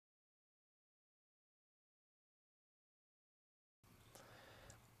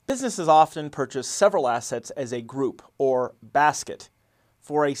Businesses often purchase several assets as a group or basket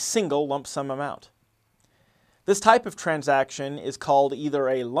for a single lump sum amount. This type of transaction is called either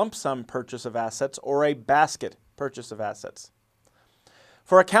a lump sum purchase of assets or a basket purchase of assets.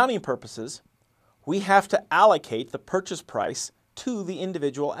 For accounting purposes, we have to allocate the purchase price to the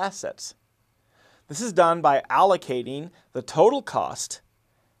individual assets. This is done by allocating the total cost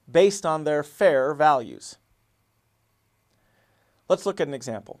based on their fair values. Let's look at an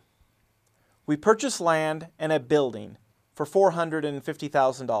example. We purchase land and a building for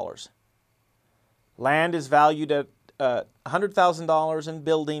 $450,000. Land is valued at $100,000 and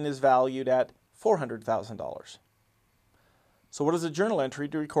building is valued at $400,000. So what is a journal entry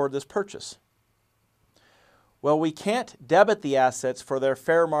to record this purchase? Well, we can't debit the assets for their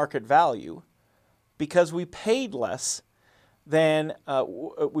fair market value because we paid less when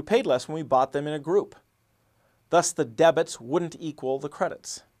we bought them in a group. Thus, the debits wouldn't equal the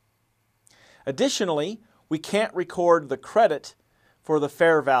credits. Additionally, we can't record the credit for the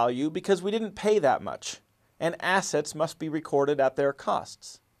fair value because we didn't pay that much, and assets must be recorded at their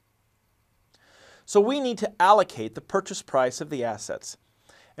costs. So we need to allocate the purchase price of the assets,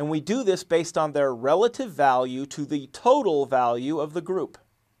 and we do this based on their relative value to the total value of the group.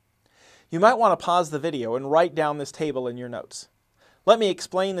 You might want to pause the video and write down this table in your notes. Let me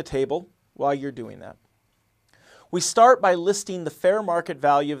explain the table while you're doing that. We start by listing the fair market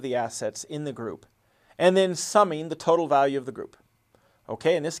value of the assets in the group and then summing the total value of the group.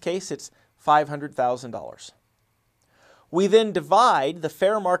 Okay, in this case it's $500,000. We then divide the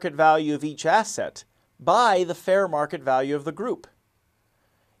fair market value of each asset by the fair market value of the group.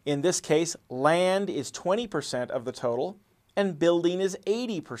 In this case, land is 20% of the total and building is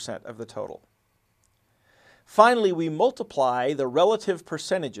 80% of the total. Finally, we multiply the relative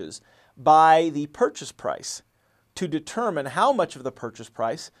percentages by the purchase price to determine how much of the purchase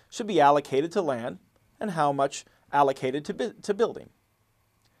price should be allocated to land and how much allocated to building.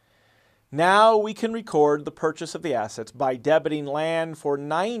 Now we can record the purchase of the assets by debiting land for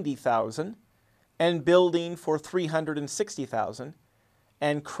 $90,000 and building for $360,000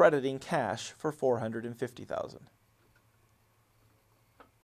 and crediting cash for $450,000.